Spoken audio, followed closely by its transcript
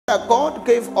God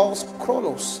gave us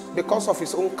Chronos because of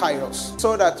his own Kairos,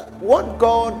 so that what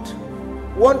God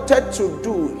wanted to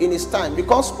do in his time,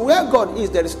 because where God is,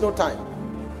 there is no time.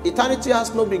 Eternity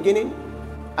has no beginning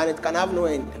and it can have no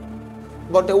end.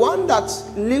 But the one that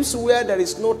lives where there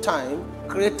is no time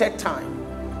created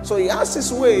time. So he has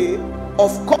his way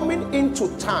of coming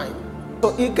into time.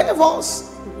 So he gave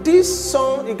us this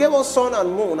sun, he gave us sun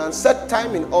and moon and set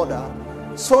time in order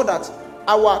so that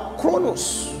our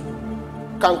Chronos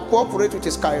can cooperate with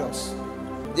his Kairos.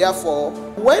 Therefore,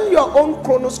 when your own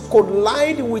Chronos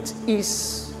collide with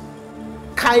his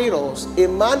Kairos, a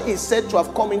man is said to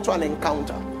have come into an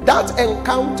encounter. That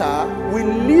encounter will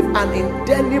leave an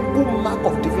indelible mark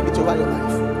of divinity over your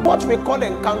life. What we call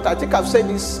encounter, I think I've said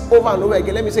this over and over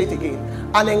again, let me say it again.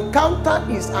 An encounter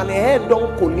is an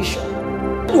head-on collision.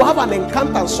 You have an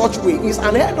encounter in such way, is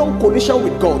an head-on collision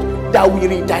with God that will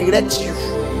redirect you.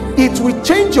 It will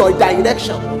change your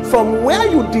direction from where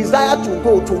you desire to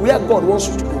go to where God wants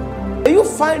you to go. You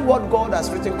find what God has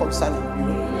written concerning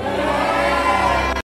you.